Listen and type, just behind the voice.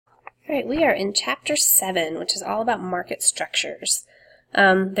All right, we are in Chapter 7, which is all about market structures.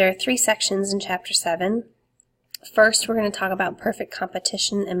 There are 3 sections in Chapter 7. First, we're going to talk about perfect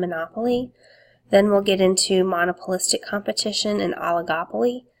competition and monopoly. Then we'll get into monopolistic competition and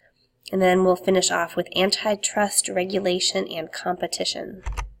oligopoly. And then we'll finish off with antitrust, regulation, and competition.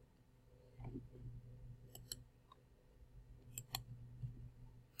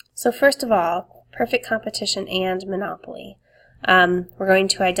 So first of all, perfect competition and monopoly. We're going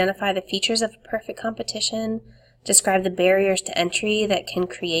to identify the features of perfect competition, describe the barriers to entry that can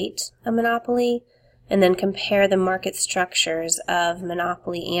create a monopoly, and then compare the market structures of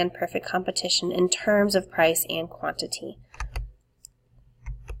monopoly and perfect competition in terms of price and quantity.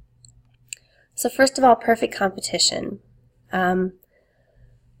 So first of all, perfect competition.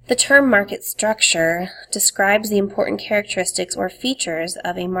 The term market structure describes the important characteristics or features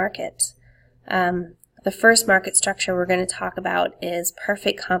of a market. The first market structure we're going to talk about is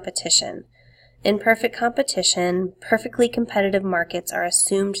perfect competition. In perfect competition, perfectly competitive markets are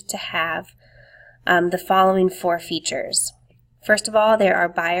assumed to have the following 4 features. First of all, there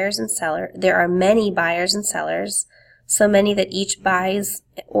are many buyers and sellers, so many that each buys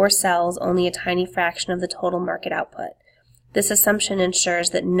or sells only a tiny fraction of the total market output. This assumption ensures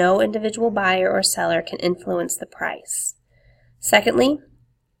that no individual buyer or seller can influence the price. Secondly,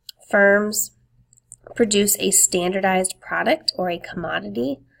 firms produce a standardized product or a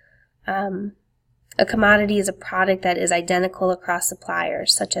commodity. A commodity is a product that is identical across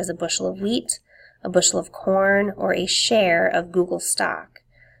suppliers, such as a bushel of wheat, a bushel of corn, or a share of Google stock.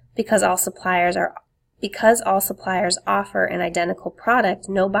 Because all suppliers offer an identical product,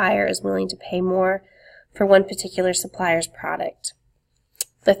 no buyer is willing to pay more for one particular supplier's product.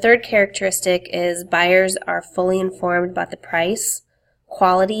 The third characteristic is buyers are fully informed about the price,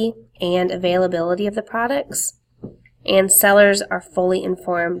 quality, and availability of the products, and sellers are fully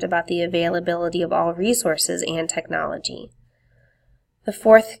informed about the availability of all resources and technology. The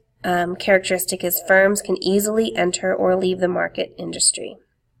fourth characteristic is firms can easily enter or leave the market industry.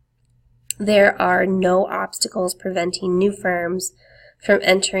 There are no obstacles preventing new firms from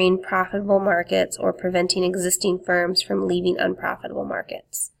entering profitable markets or preventing existing firms from leaving unprofitable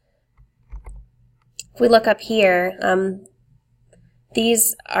markets. If we look up here,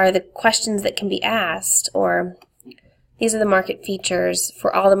 these are the questions that can be asked, or these are the market features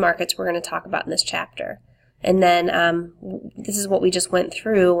for all the markets we're going to talk about in this chapter. And then this is what we just went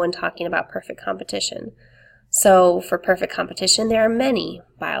through when talking about perfect competition. So for perfect competition, there are many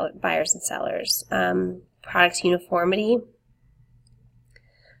buyers and sellers. Product uniformity.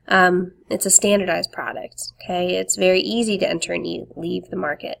 It's a standardized product. Okay, it's very easy to enter and leave the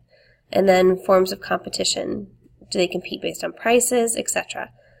market. And then forms of competition. Do they compete based on prices, etc.?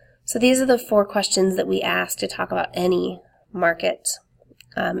 So these are the 4 questions that we ask to talk about any market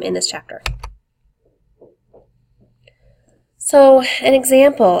in this chapter. So an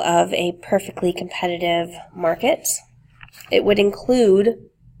example of a perfectly competitive market, it would include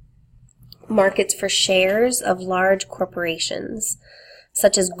markets for shares of large corporations,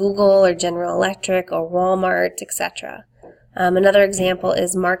 such as Google or General Electric or Walmart, etc. Another example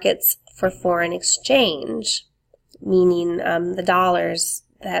is markets for foreign exchange, meaning the dollars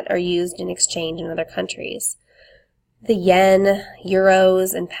that are used in exchange in other countries, the yen,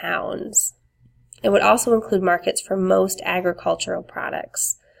 euros, and pounds. It would also include markets for most agricultural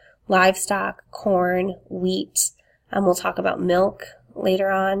products, livestock, corn, wheat, we'll talk about milk later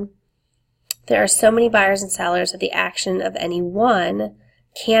on. There are so many buyers and sellers that the action of any one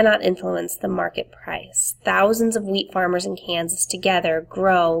cannot influence the market price. Thousands of wheat farmers in Kansas together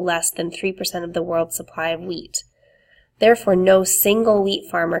grow less than 3% of the world's supply of wheat. Therefore, no single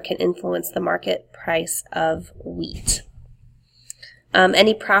wheat farmer can influence the market price of wheat.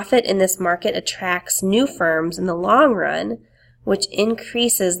 Any profit in this market attracts new firms in the long run, which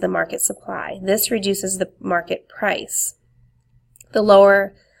increases the market supply. This reduces the market price. The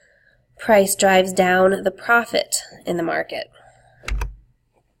lower price drives down the profit in the market.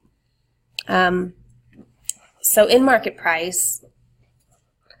 So in market price,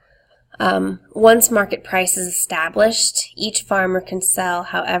 once market price is established, each farmer can sell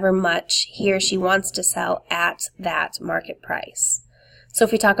however much he or she wants to sell at that market price. So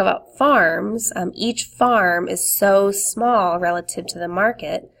if we talk about farms, each farm is so small relative to the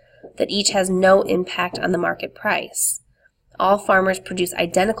market that each has no impact on the market price. All farmers produce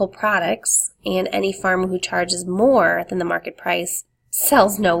identical products, and any farmer who charges more than the market price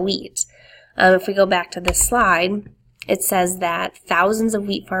sells no wheat. If we go back to this slide, it says that thousands of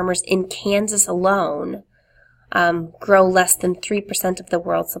wheat farmers in Kansas alone grow less than 3% of the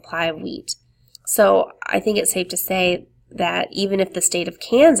world's supply of wheat. So I think it's safe to say that even if the state of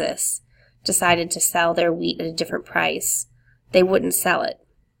Kansas decided to sell their wheat at a different price, they wouldn't sell it.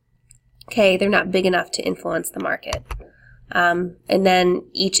 Okay, they're not big enough to influence the market. And then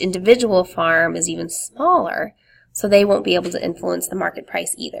each individual farm is even smaller, so they won't be able to influence the market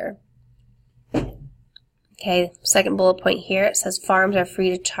price either. Okay, second bullet point here, it says farms are free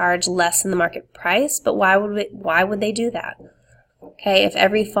to charge less than the market price, but why would they do that? Okay, if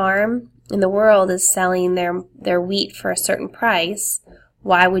every farm in the world is selling their wheat for a certain price,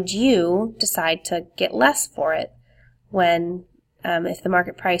 why would you decide to get less for it when if the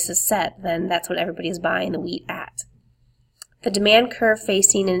market price is set, then that's what everybody's buying the wheat at? The demand curve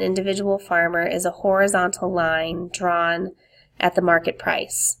facing an individual farmer is a horizontal line drawn at the market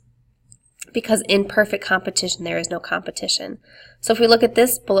price, because in perfect competition there is no competition. So if we look at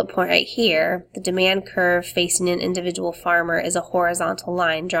this bullet point right here, the demand curve facing an individual farmer is a horizontal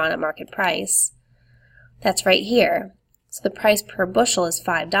line drawn at market price. That's right here. So the price per bushel is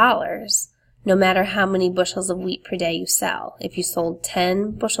 $5, no matter how many bushels of wheat per day you sell. If you sold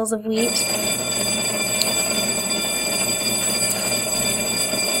 10 bushels of wheat,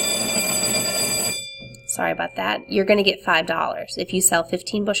 sorry about that, you're going to get $5. If you sell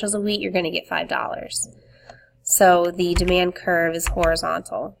 15 bushels of wheat, you're going to get $5. So the demand curve is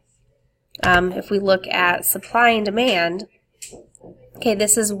horizontal. If we look at supply and demand, okay,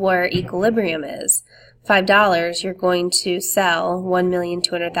 this is where equilibrium is. $5, you're going to sell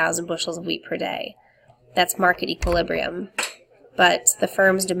 1,200,000 bushels of wheat per day. That's market equilibrium. But the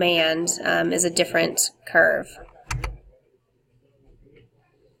firm's demand is a different curve.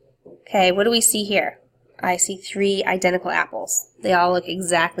 Okay, what do we see here? I see 3 identical apples. They all look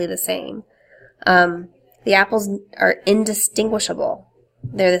exactly the same. The apples are indistinguishable.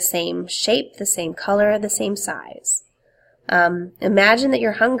 They're the same shape, the same color, the same size. Imagine that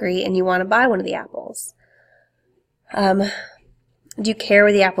you're hungry and you want to buy one of the apples. Do you care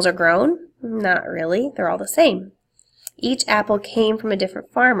where the apples are grown? Not really. They're all the same. Each apple came from a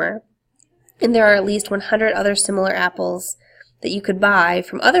different farmer, and there are at least 100 other similar apples that you could buy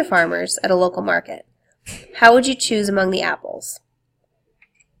from other farmers at a local market. How would you choose among the apples?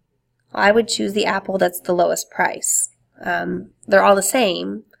 I would choose the apple that's the lowest price. They're all the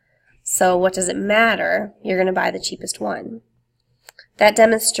same, so what does it matter? You're going to buy the cheapest one. That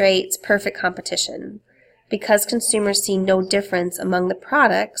demonstrates perfect competition. Because consumers see no difference among the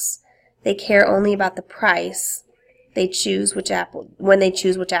products, they care only about the price when they choose which apple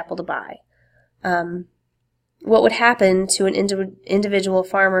to buy. What would happen to an individual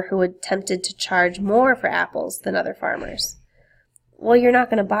farmer who attempted to charge more for apples than other farmers? Well, you're not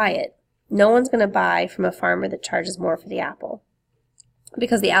going to buy it. No one's going to buy from a farmer that charges more for the apple,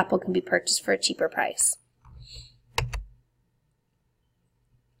 because the apple can be purchased for a cheaper price.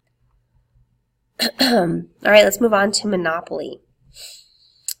 All right, let's move on to monopoly.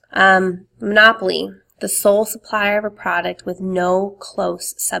 Monopoly, the sole supplier of a product with no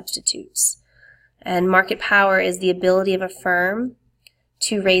close substitutes. And market power is the ability of a firm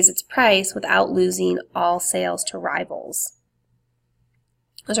to raise its price without losing all sales to rivals.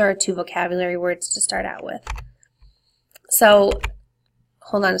 Those are our 2 vocabulary words to start out with. So,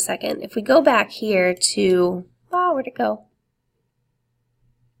 hold on a second. If we go back here to, where'd it go?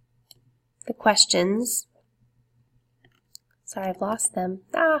 The questions. Sorry, I've lost them.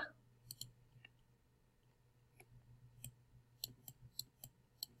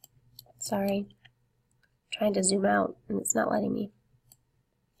 Sorry. Trying to zoom out and it's not letting me.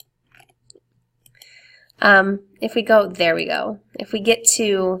 If we go, there we go. If we get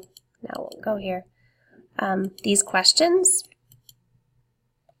to, now we'll go here, these questions.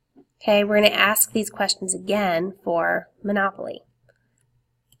 Okay, we're going to ask these questions again for monopoly.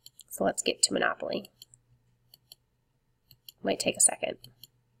 So let's get to monopoly. Might take a second.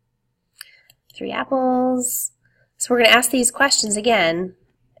 3 apples. So we're going to ask these questions again,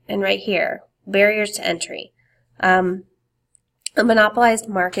 and right here, barriers to entry. A monopolized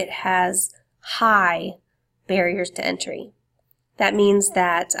market has high barriers to entry. That means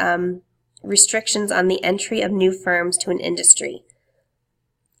that restrictions on the entry of new firms to an industry.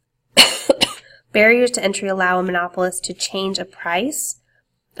 Barriers to entry allow a monopolist to change a price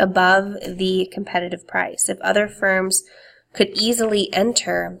above the competitive price. If other firms could easily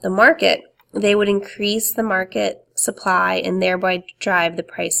enter the market, they would increase the market supply and thereby drive the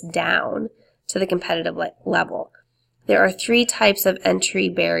price down to the competitive level. There are 3 types of entry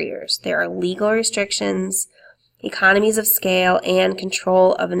barriers. There are legal restrictions, economies of scale, and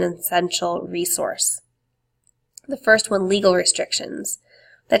control of an essential resource. The first one, legal restrictions.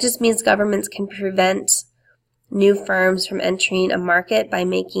 That just means governments can prevent new firms from entering a market by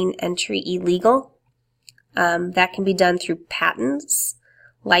making entry illegal. That can be done through patents,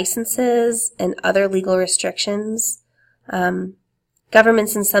 licenses, and other legal restrictions.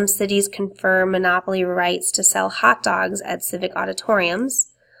 Governments in some cities confer monopoly rights to sell hot dogs at civic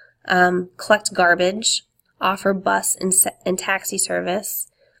auditoriums, collect garbage, offer bus and taxi service,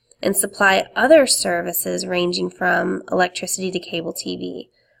 and supply other services ranging from electricity to cable TV.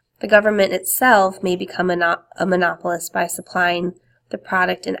 The government itself may become a monopolist by supplying the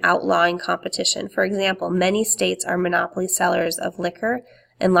product and outlawing competition. For example, many states are monopoly sellers of liquor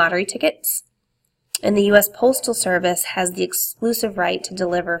and lottery tickets, and the U.S. Postal Service has the exclusive right to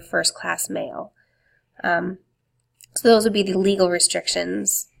deliver first-class mail. So those would be the legal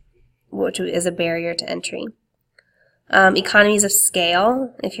restrictions, which is a barrier to entry. Economies of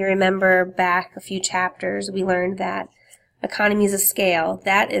scale. If you remember back a few chapters, we learned that economies of scale,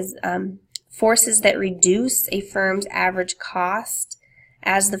 that is forces that reduce a firm's average cost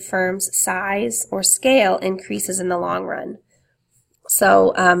as the firm's size or scale increases in the long run.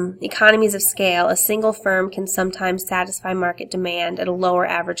 So economies of scale, a single firm can sometimes satisfy market demand at a lower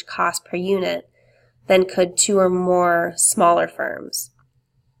average cost per unit than could two or more smaller firms.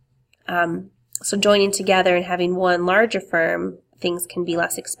 So joining together and having one larger firm, things can be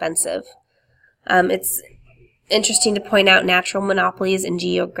less expensive. It's interesting to point out natural monopolies and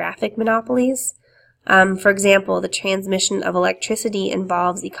geographic monopolies. For example, the transmission of electricity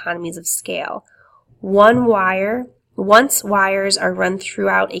involves economies of scale. Once wires are run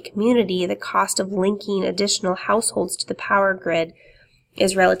throughout a community, the cost of linking additional households to the power grid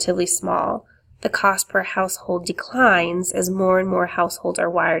is relatively small. The cost per household declines as more and more households are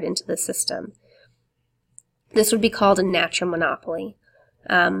wired into the system. This would be called a natural monopoly.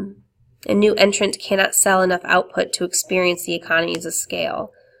 A new entrant cannot sell enough output to experience the economies of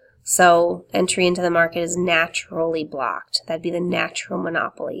scale. So entry into the market is naturally blocked. That'd be the natural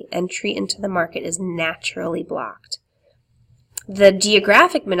monopoly. Entry into the market is naturally blocked. The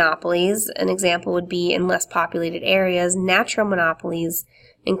geographic monopolies, an example would be in less populated areas. Natural monopolies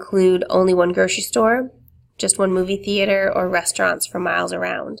include only one grocery store, just one movie theater, or restaurants for miles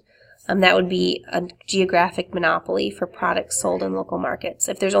around. That would be a geographic monopoly for products sold in local markets.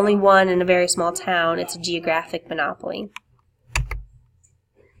 If there's only one in a very small town, it's a geographic monopoly.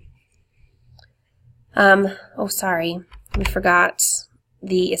 We forgot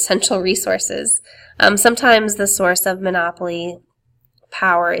the essential resources. Sometimes the source of monopoly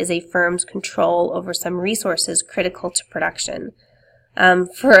power is a firm's control over some resources critical to production.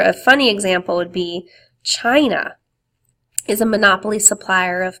 For a funny example would be China is a monopoly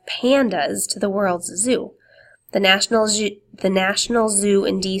supplier of pandas to the world's zoo. The National Zoo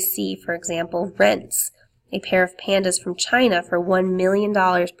in D.C., for example, rents a pair of pandas from China for $1 million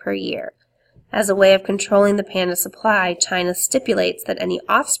per year. As a way of controlling the panda supply, China stipulates that any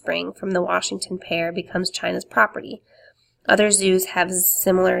offspring from the Washington pair becomes China's property. Other zoos have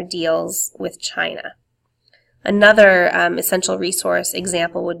similar deals with China. Another essential resource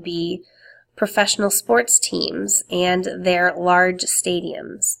example would be professional sports teams and their large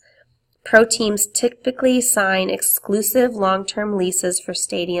stadiums. Pro teams typically sign exclusive long-term leases for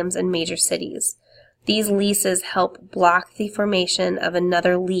stadiums in major cities. These leases help block the formation of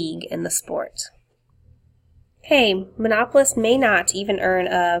another league in the sport. Okay, monopolists may not even earn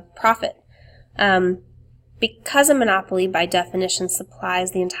a profit. Because a monopoly by definition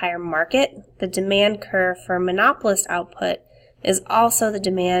supplies the entire market, the demand curve for monopolist output is also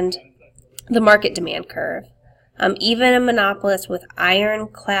the market demand curve. Even a monopolist with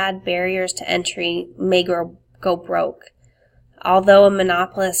ironclad barriers to entry may go broke. Although a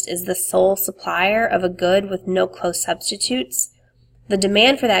monopolist is the sole supplier of a good with no close substitutes, the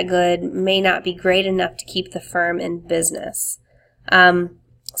demand for that good may not be great enough to keep the firm in business. Some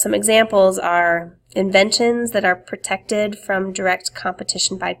examples are inventions that are protected from direct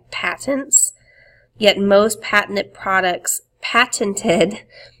competition by patents, yet most patented products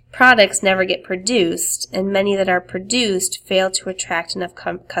never get produced, and many that are produced fail to attract enough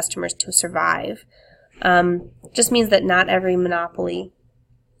customers to survive. Just means that not every monopoly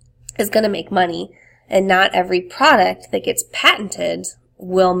is going to make money, and not every product that gets patented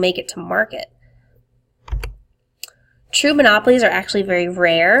will make it to market. True monopolies are actually very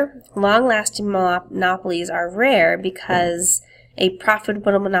rare. Long-lasting monopolies are rare because a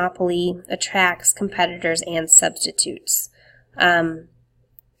profitable monopoly attracts competitors and substitutes. For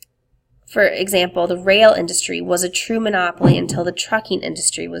example, the rail industry was a true monopoly until the trucking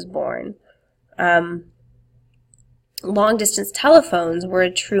industry was born. Long-distance telephones were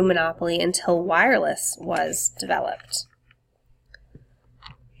a true monopoly until wireless was developed.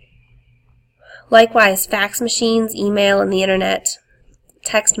 Likewise, fax machines, email, and the internet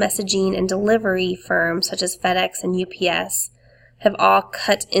text messaging and delivery firms such as FedEx and UPS have all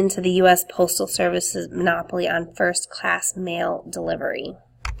cut into the U.S. Postal Service's monopoly on first-class mail delivery.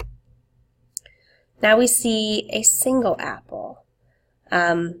 Now we see a single apple.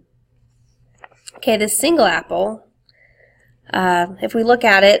 Okay, this single apple, if we look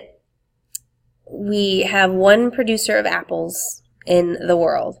at it, we have one producer of apples in the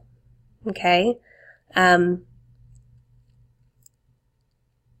world. Okay? How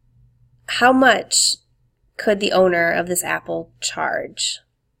much could the owner of this apple charge?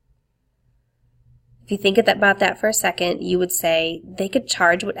 If you think about that for a second, you would say they could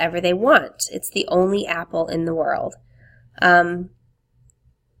charge whatever they want. It's the only apple in the world.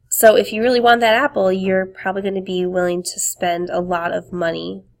 So if you really want that apple, you're probably going to be willing to spend a lot of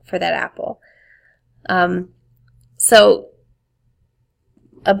money for that apple. So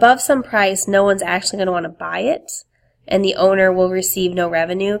above some price, no one's actually going to want to buy it, and the owner will receive no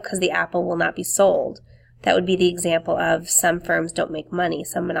revenue because the apple will not be sold. That would be the example of some firms don't make money,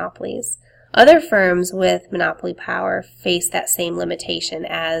 some monopolies. Other firms with monopoly power face that same limitation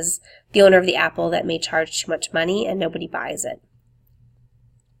as the owner of the apple that may charge too much money and nobody buys it.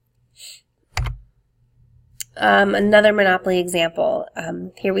 Another monopoly example.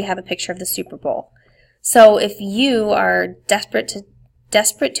 Here we have a picture of the Super Bowl. So if you are desperate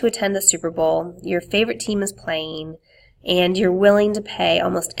to attend the Super Bowl, your favorite team is playing, and you're willing to pay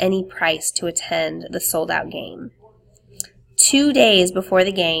almost any price to attend the sold-out game. 2 days before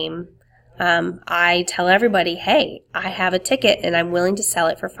the game, I tell everybody, hey, I have a ticket and I'm willing to sell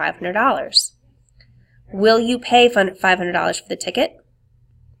it for $500. Will you pay $500 for the ticket?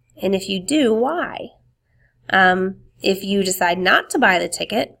 And if you do, why? If you decide not to buy the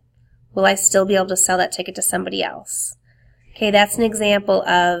ticket, will I still be able to sell that ticket to somebody else? Okay, that's an example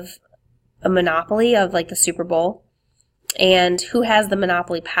of a monopoly of like the Super Bowl. And who has the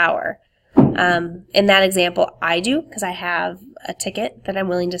monopoly power? In that example, I do, because I have a ticket that I'm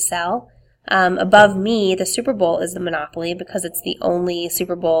willing to sell. Above me, the Super Bowl is the monopoly because it's the only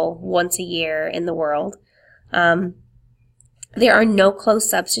Super Bowl once a year in the world. There are no close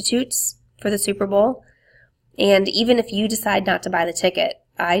substitutes for the Super Bowl. And even if you decide not to buy the ticket,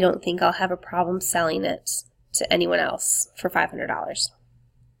 I don't think I'll have a problem selling it to anyone else for $500.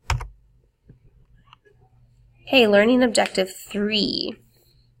 Okay, learning objective 3,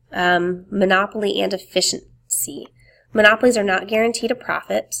 monopoly and efficiency. Monopolies are not guaranteed a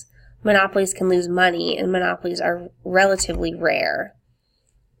profit. Monopolies can lose money, and monopolies are relatively rare.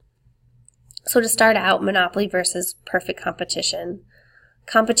 So to start out, monopoly versus perfect competition.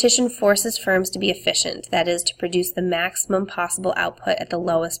 Competition forces firms to be efficient, that is, to produce the maximum possible output at the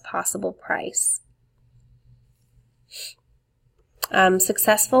lowest possible price.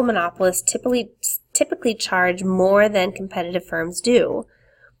 Successful monopolists typically charge more than competitive firms do.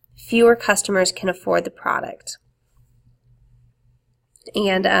 Fewer customers can afford the product.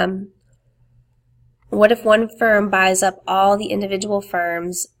 And what if one firm buys up all the individual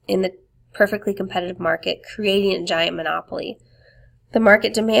firms in the perfectly competitive market, creating a giant monopoly? The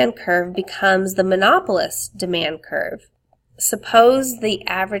market demand curve becomes the monopolist demand curve. Suppose the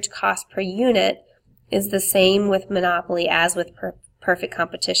average cost per unit is the same with monopoly as with perfect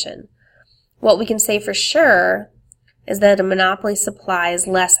competition. What we can say for sure is that a monopoly supplies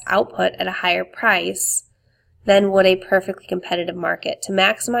less output at a higher price than would a perfectly competitive market. To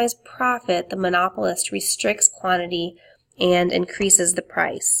maximize profit, the monopolist restricts quantity and increases the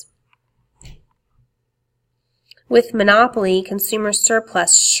price. With monopoly, consumer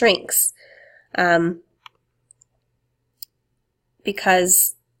surplus shrinks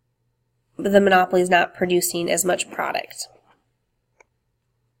because the monopoly is not producing as much product.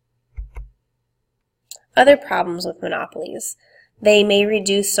 Other problems with monopolies. They may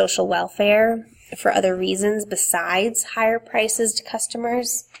reduce social welfare for other reasons besides higher prices to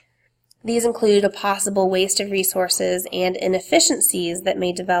customers. These include a possible waste of resources and inefficiencies that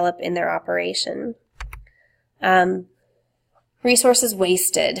may develop in their operation. Resources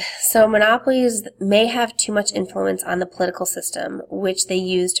wasted. So monopolies may have too much influence on the political system, which they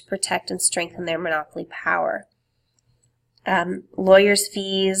use to protect and strengthen their monopoly power. Lawyers'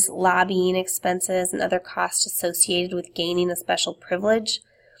 fees, lobbying expenses, and other costs associated with gaining a special privilege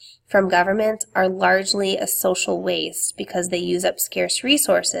from government are largely a social waste because they use up scarce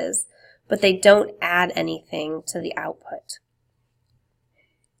resources, but they don't add anything to the output.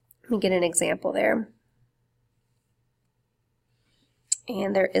 Let me get an example there.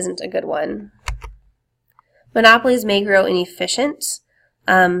 And there isn't a good one. Monopolies may grow inefficient.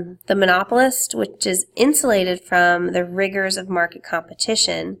 The monopolist, which is insulated from the rigors of market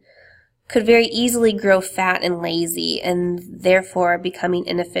competition, could very easily grow fat and lazy and therefore becoming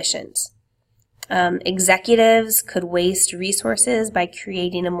inefficient. Executives could waste resources by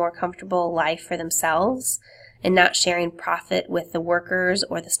creating a more comfortable life for themselves and not sharing profit with the workers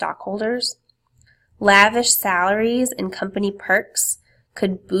or the stockholders. Lavish salaries and company perks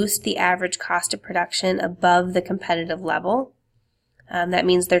could boost the average cost of production above the competitive level. That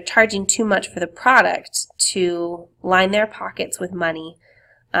means they're charging too much for the product to line their pockets with money,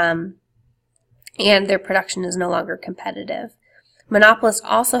 and their production is no longer competitive. Monopolists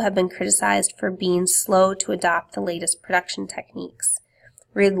also have been criticized for being slow to adopt the latest production techniques,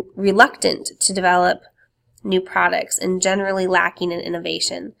 reluctant to develop new products, and generally lacking in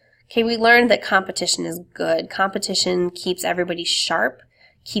innovation. Okay, we learned that competition is good. Competition keeps everybody sharp,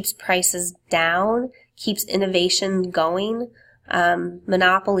 keeps prices down, keeps innovation going.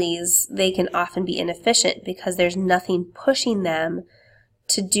 Monopolies, they can often be inefficient because there's nothing pushing them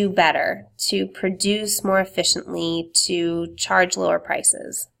to do better, to produce more efficiently, to charge lower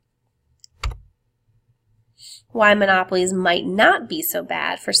prices. Why monopolies might not be so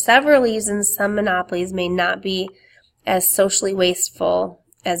bad. For several reasons, some monopolies may not be as socially wasteful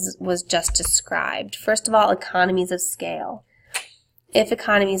as was just described. First of all, economies of scale. If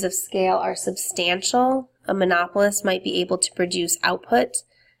economies of scale are substantial, a monopolist might be able to produce output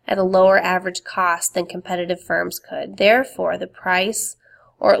at a lower average cost than competitive firms could. Therefore, the price,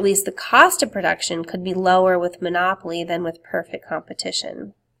 or at least the cost of production, could be lower with monopoly than with perfect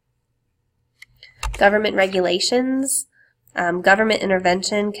competition. Government regulations. Government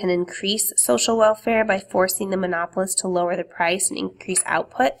intervention can increase social welfare by forcing the monopolist to lower the price and increase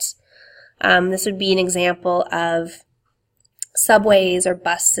output. This would be an example of subways or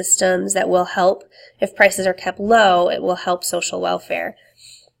bus systems that will help. If prices are kept low, it will help social welfare.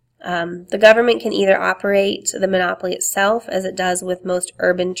 The government can either operate the monopoly itself, as it does with most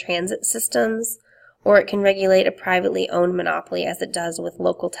urban transit systems, or it can regulate a privately owned monopoly, as it does with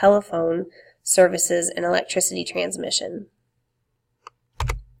local telephone services and electricity transmission.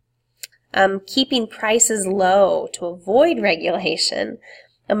 Keeping prices low to avoid regulation.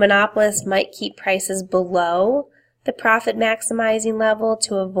 A monopolist might keep prices below the profit maximizing level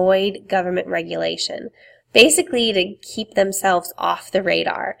to avoid government regulation, basically to keep themselves off the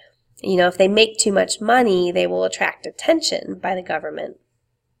radar. You know, if they make too much money, they will attract attention by the government.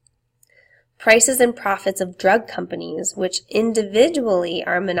 Prices and profits of drug companies, which individually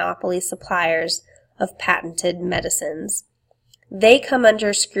are monopoly suppliers of patented medicines. They come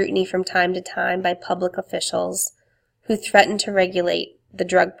under scrutiny from time to time by public officials who threaten to regulate the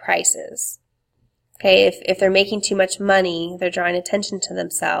drug prices. Okay, if they're making too much money, they're drawing attention to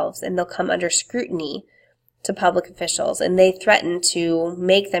themselves, and they'll come under scrutiny to public officials, and they threaten to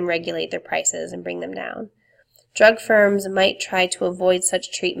make them regulate their prices and bring them down. Drug firms might try to avoid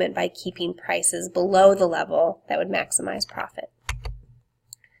such treatment by keeping prices below the level that would maximize profit.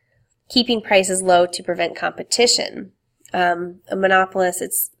 Keeping prices low to prevent competition. A monopolist,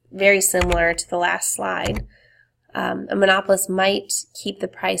 it's very similar to the last slide. A monopolist might keep the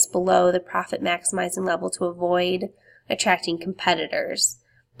price below the profit maximizing level to avoid attracting competitors.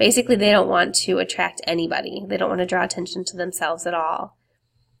 Basically, they don't want to attract anybody. They don't want to draw attention to themselves at all.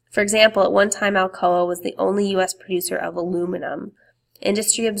 For example, at one time, Alcoa was the only U.S. producer of aluminum.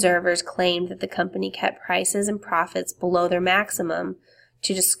 Industry observers claimed that the company kept prices and profits below their maximum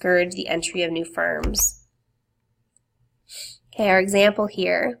to discourage the entry of new firms. Okay, our example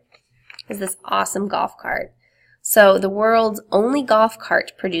here is this awesome golf cart. So the world's only golf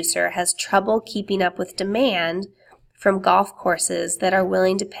cart producer has trouble keeping up with demand from golf courses that are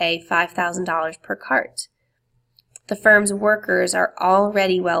willing to pay $5,000 per cart. The firm's workers are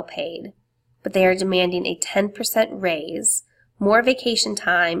already well paid, but they are demanding a 10% raise, more vacation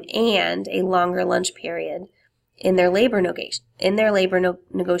time, and a longer lunch period in their labor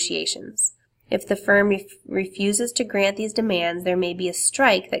negotiations. If the firm refuses to grant these demands, there may be a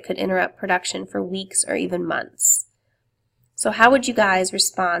strike that could interrupt production for weeks or even months. So how would you guys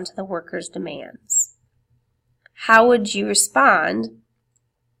respond to the workers' demands? How would you respond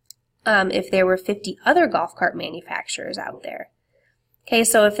if there were 50 other golf cart manufacturers out there? Okay,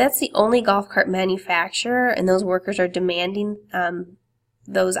 so if that's the only golf cart manufacturer and those workers are demanding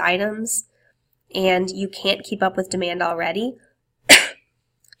those items and you can't keep up with demand already,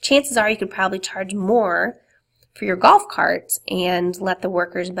 chances are you could probably charge more for your golf carts and let the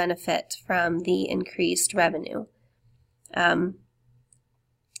workers benefit from the increased revenue.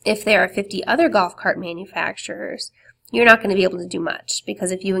 If there are 50 other golf cart manufacturers, you're not going to be able to do much,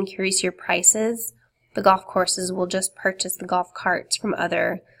 because if you increase your prices, the golf courses will just purchase the golf carts from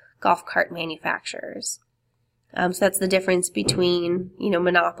other golf cart manufacturers. So that's the difference between,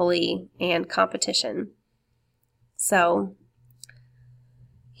 monopoly and competition. So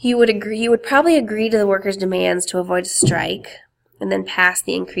you would probably agree to the workers' demands to avoid a strike and then pass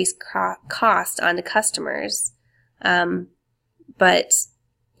the increased cost on to customers. But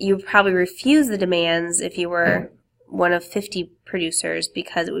you would probably refuse the demands if you were one of 50 producers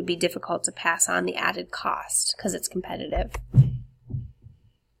because it would be difficult to pass on the added cost because it's competitive.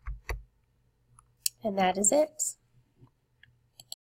 And that is it.